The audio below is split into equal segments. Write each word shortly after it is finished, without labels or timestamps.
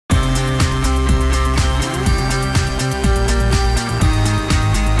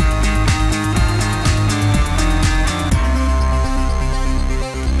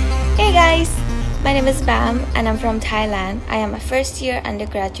name is Bam and I'm from Thailand. I am a first-year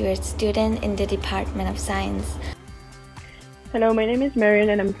undergraduate student in the Department of Science. Hello, my name is Marion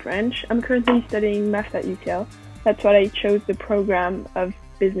and I'm French. I'm currently studying math at UCL. That's why I chose the program of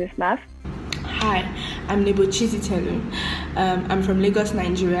business math. Hi, I'm Nebo Chizitelu. I'm from Lagos,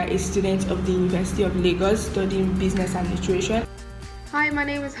 Nigeria, a student of the University of Lagos studying business administration. Hi, my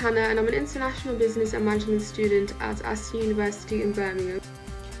name is Hannah and I'm an international business and management student at Aston University in Birmingham.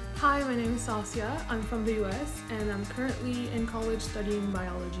 Hi, my name is Saskia. I'm from the US and I'm currently in college studying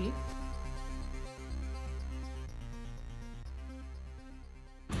biology.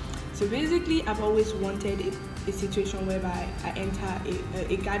 So basically, I've always wanted a situation whereby I enter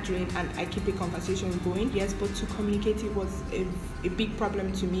a gathering and I keep a conversation going. Yes, but to communicate it was a big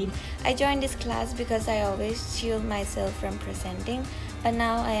problem to me. I joined this class because I always shield myself from presenting, but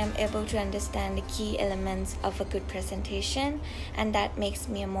now I am able to understand the key elements of a good presentation, and that makes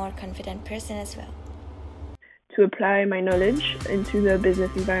me a more confident person as well. To apply my knowledge into the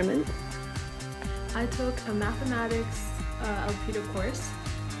business environment, I took a mathematics Elpida course,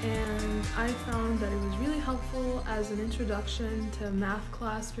 and I found that it was really helpful as an introduction to math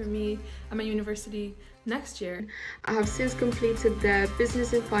class for me at my university next year. I have since completed their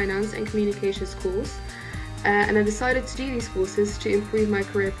business and finance and communications course, and I decided to do these courses to improve my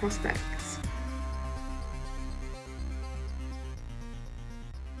career prospects.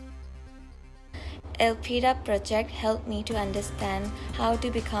 Elpida project helped me to understand how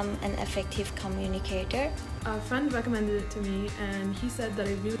to become an effective communicator. A friend recommended it to me and he said that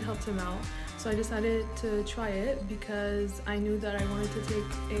it really helped him out, so I decided to try it because I knew that I wanted to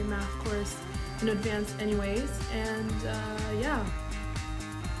take a math course in advance anyways, and yeah.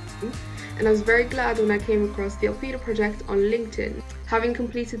 And I was very glad when I came across the Elpida project on LinkedIn. Having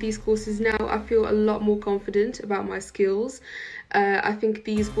completed these courses now, I feel a lot more confident about my skills. I think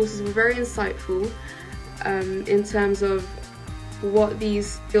these courses were very insightful in terms of what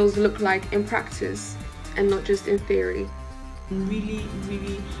these skills look like in practice and not just in theory. I'm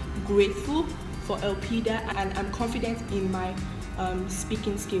really grateful for Elpida, and I'm confident in my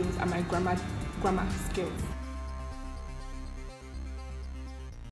speaking skills and my grammar skills.